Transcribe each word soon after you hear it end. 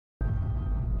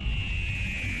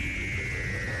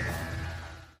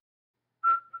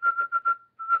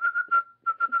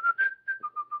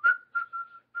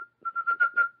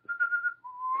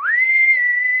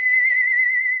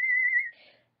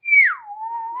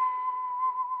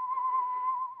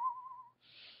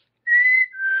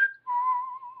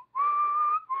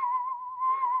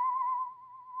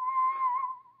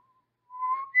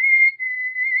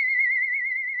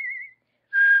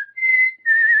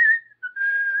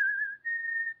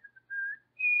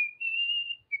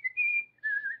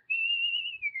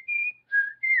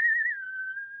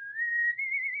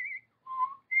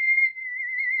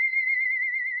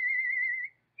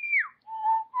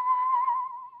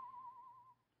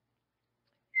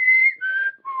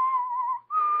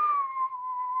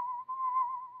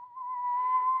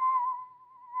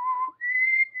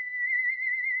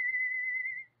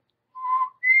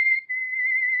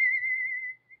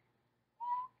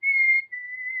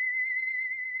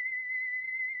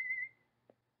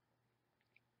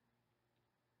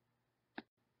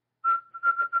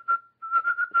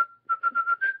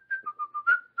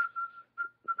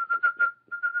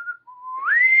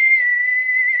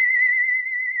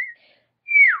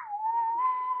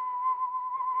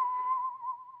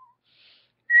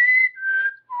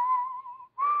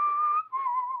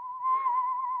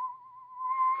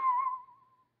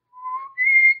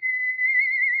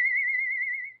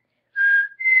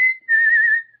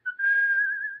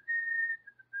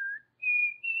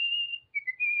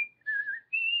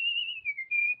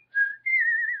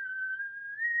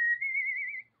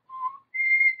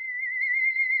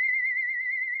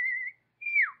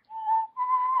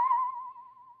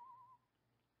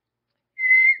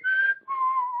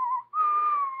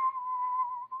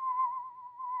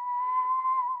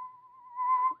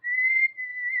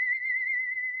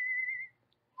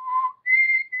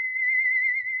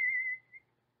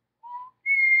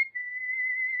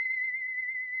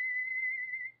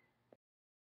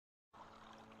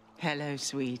Hello,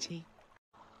 sweetie.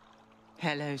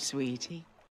 Hello, sweetie.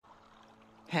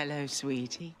 Hello,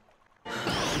 sweetie.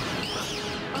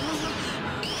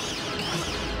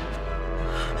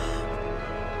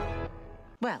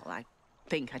 Well, I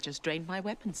think I just drained my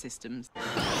weapon systems.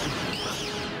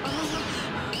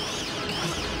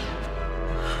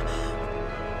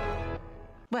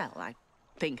 Well, I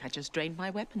think I just drained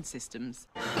my weapon systems.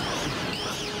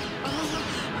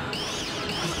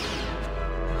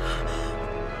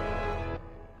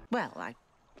 Well, I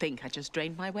think I just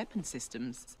drained my weapon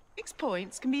systems. X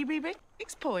points can be rewritten.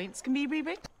 X points can be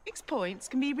rewritten. X points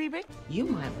can be rewritten. You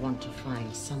might want to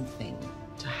find something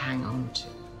to hang on to.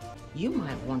 You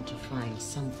might want to find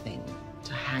something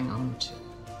to hang on to.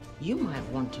 You might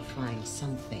want to find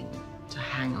something to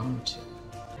hang on to.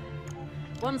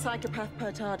 One psychopath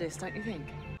per TARDIS, don't you think?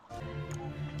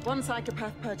 One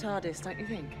psychopath per TARDIS, don't you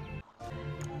think?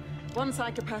 One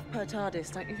psychopath per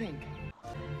TARDIS, don't you think?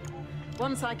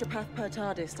 One psychopath per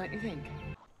TARDIS, don't you think?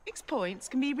 X points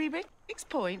can be rewritten. X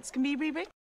points can be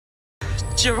rewritten.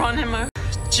 Geronimo,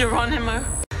 Geronimo,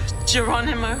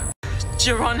 Geronimo,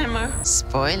 Geronimo.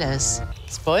 Spoilers.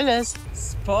 Spoilers.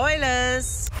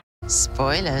 Spoilers.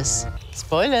 Spoilers.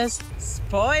 Spoilers.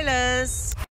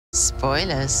 Spoilers.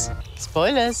 Spoilers.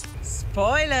 Spoilers.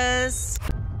 Spoilers.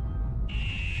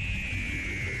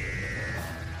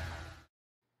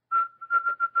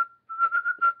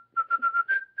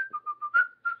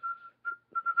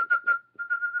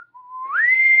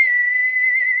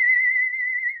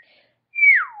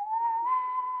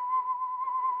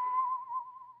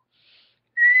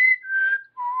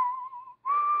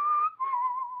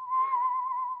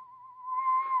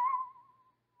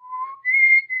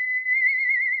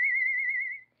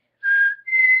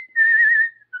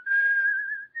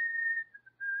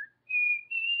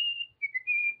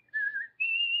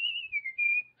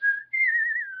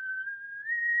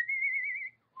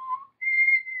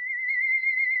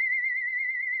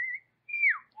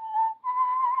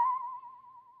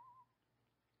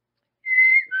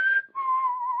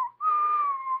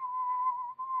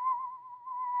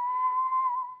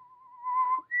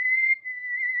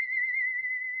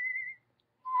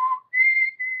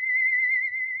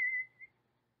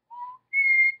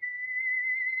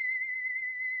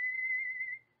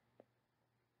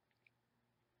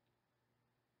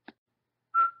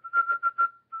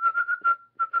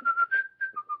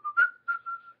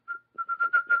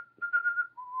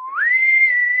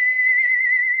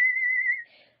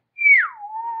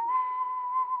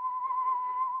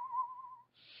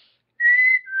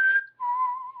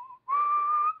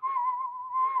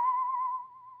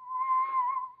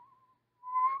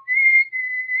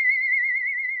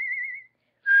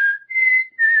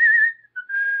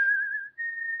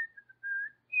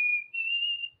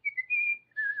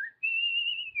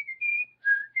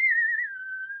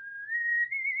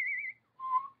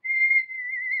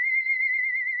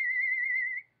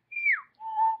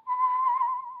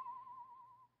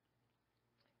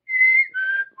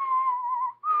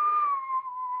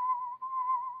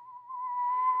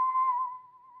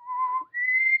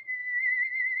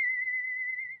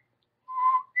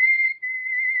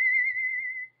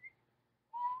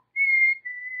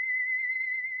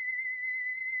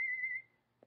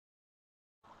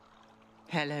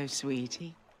 Hello,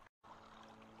 sweetie.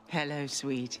 Hello,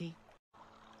 sweetie.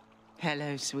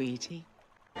 Hello, sweetie.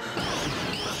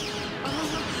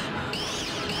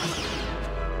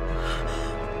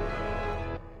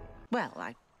 Well,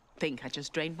 I think I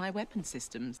just drained my weapon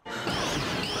systems.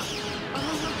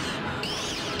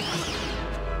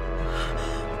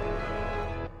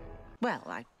 Well,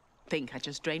 I think I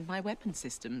just drained my weapon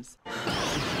systems.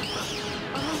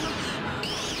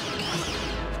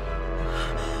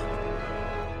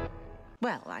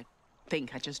 Well, I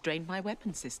think I just drained my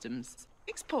weapon systems.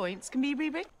 X points can be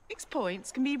rewritten. X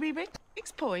points can be rewritten.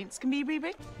 X points can be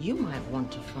rewritten. You might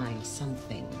want to find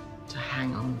something to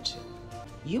hang on to.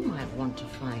 You might want to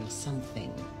find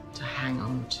something to hang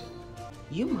on to.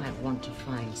 You might want to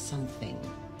find something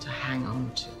to hang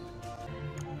on to.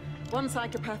 One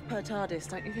psychopath per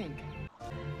TARDIS, don't you think?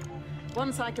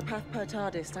 One psychopath per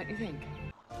TARDIS, don't you think?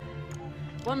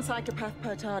 One psychopath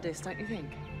per TARDIS, don't you think?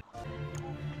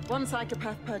 One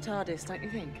psychopath per TARDIS, don't you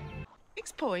think?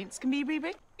 X points can be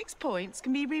rewritten. X points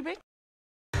can be rewritten.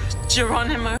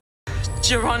 Geronimo,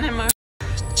 Geronimo,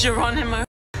 Geronimo,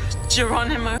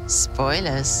 Geronimo.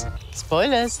 Spoilers.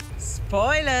 Spoilers.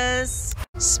 Spoilers.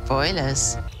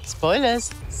 Spoilers.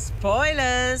 Spoilers.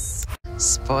 Spoilers.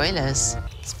 Spoilers.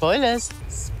 Spoilers.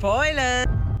 Spoilers.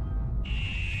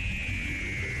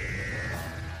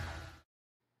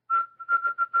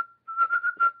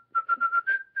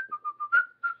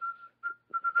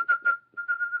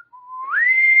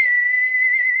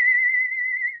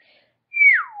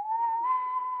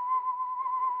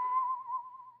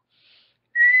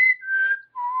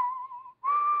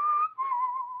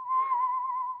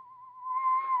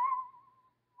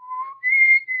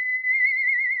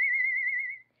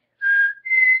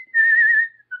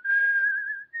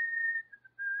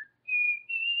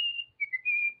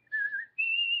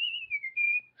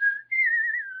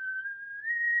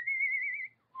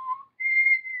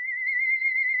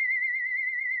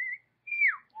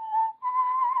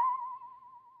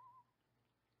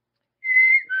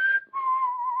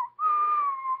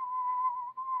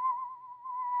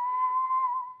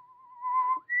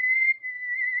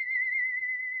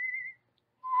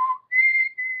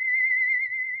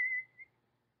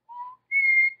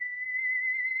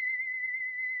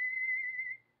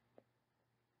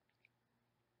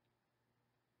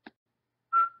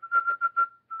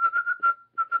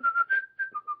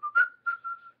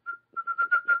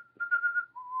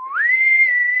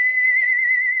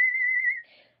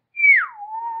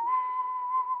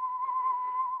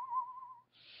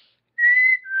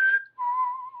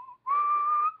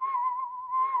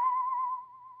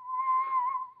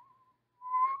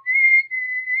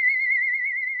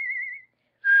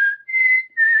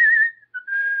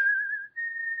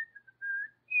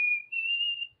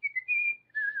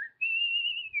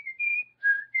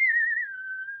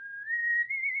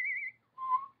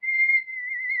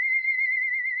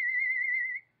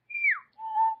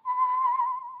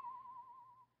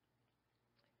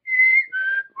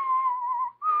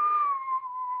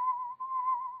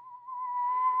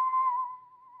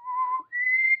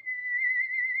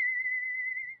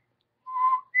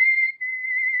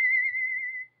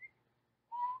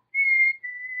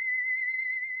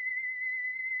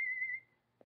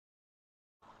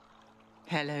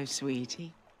 Hello,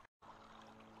 sweetie.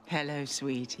 Hello,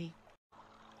 sweetie.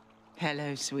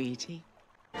 Hello, sweetie.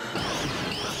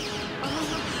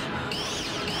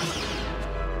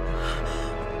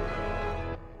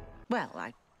 Well,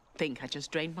 I think I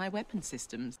just drained my weapon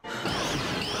systems.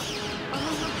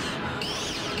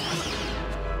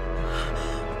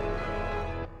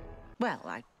 Well,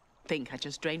 I think I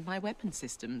just drained my weapon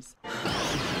systems.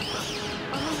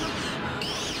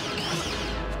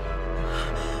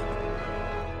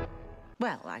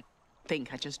 Well, I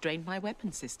think I just drained my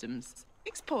weapon systems.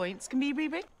 X points can be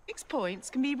rewritten. X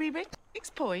points can be rewritten. X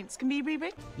points can be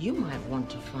rewritten. You might want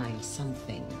to find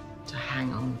something to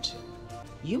hang on to.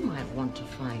 You might want to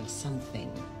find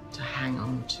something to hang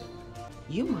on to.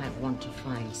 You might want to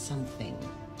find something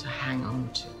to hang on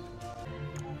to.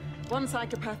 One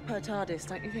psychopath per TARDIS,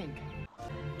 don't you think?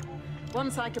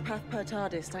 One psychopath per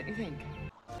TARDIS, don't you think?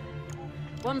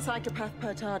 One psychopath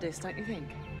per TARDIS, don't you think?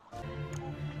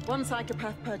 One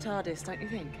psychopath per TARDIS, don't you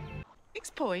think?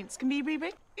 X points can be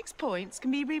rewritten. X points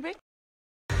can be rewritten.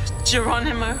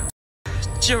 Geronimo.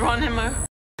 Geronimo.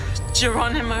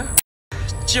 Geronimo.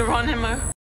 Geronimo.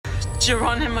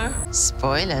 Geronimo.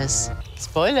 Spoilers.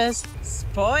 Spoilers.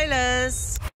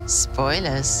 Spoilers.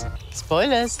 Spoilers.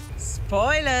 Spoilers.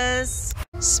 Spoilers.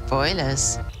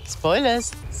 Spoilers.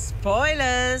 Spoilers.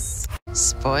 Spoilers.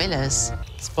 Spoilers.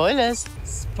 Spoilers.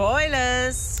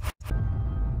 Spoilers.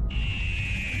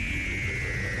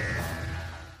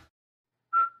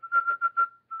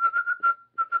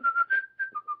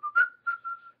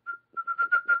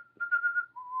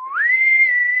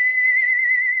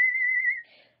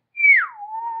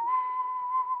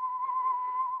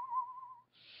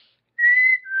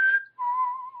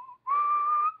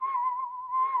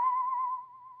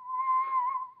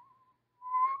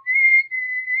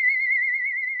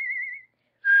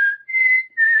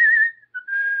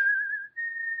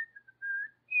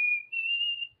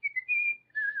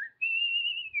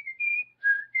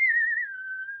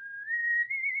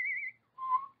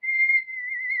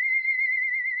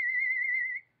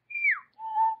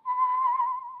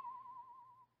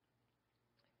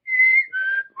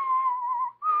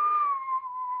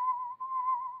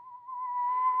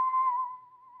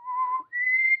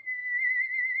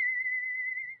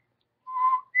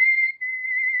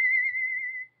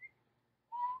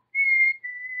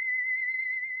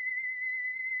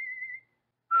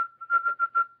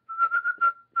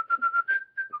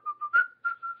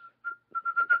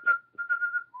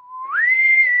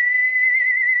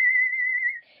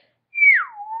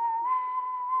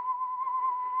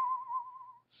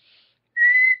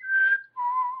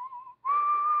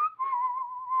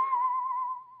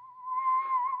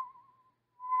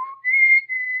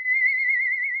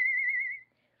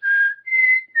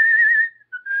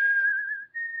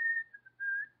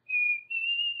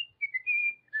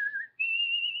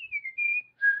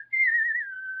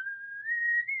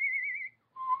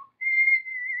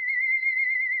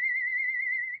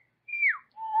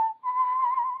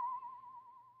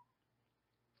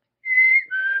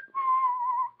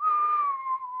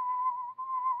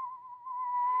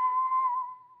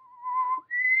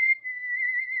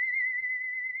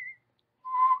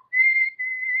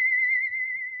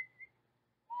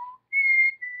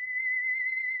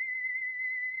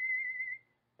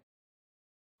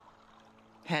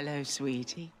 Hello,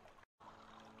 sweetie.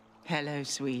 Hello,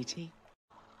 sweetie.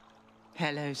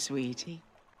 Hello, sweetie.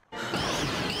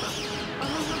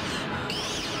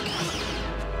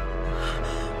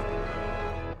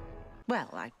 Well,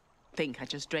 I think I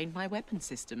just drained my weapon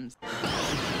systems.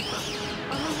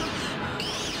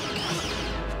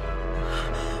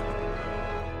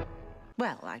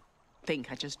 Well, I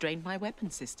think I just drained my weapon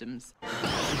systems.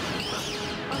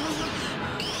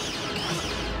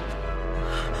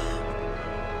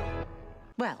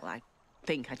 Well, I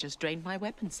think I just drained my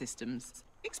weapon systems.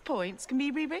 X points can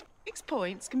be rewritten. X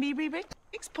points can be rewritten.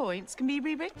 X points can be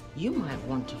rewritten. You might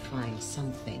want to find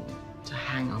something to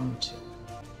hang on to.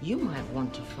 You might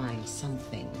want to find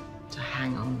something to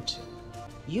hang on to.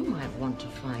 You might want to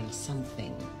find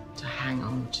something to hang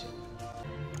on to.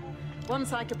 One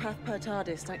psychopath per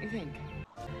TARDIS, don't you think?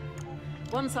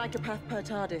 One psychopath per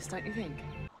TARDIS, don't you think?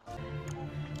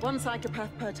 One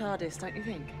psychopath per TARDIS, don't you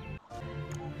think?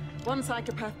 One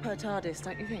psychopath per TARDIS,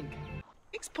 don't you think?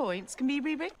 X points can be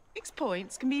rewritten. X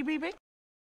points can be rewritten.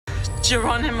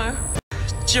 Geronimo.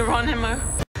 Geronimo.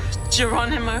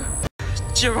 Geronimo.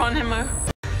 Geronimo.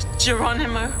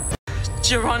 Geronimo.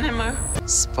 Geronimo.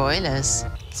 Spoilers.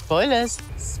 Spoilers.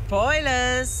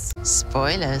 Spoilers.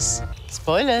 Spoilers.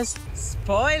 Spoilers.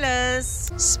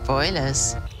 Spoilers.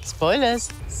 Spoilers. Spoilers.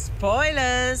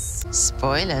 Spoilers.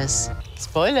 Spoilers.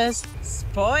 Spoilers.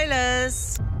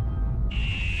 Spoilers.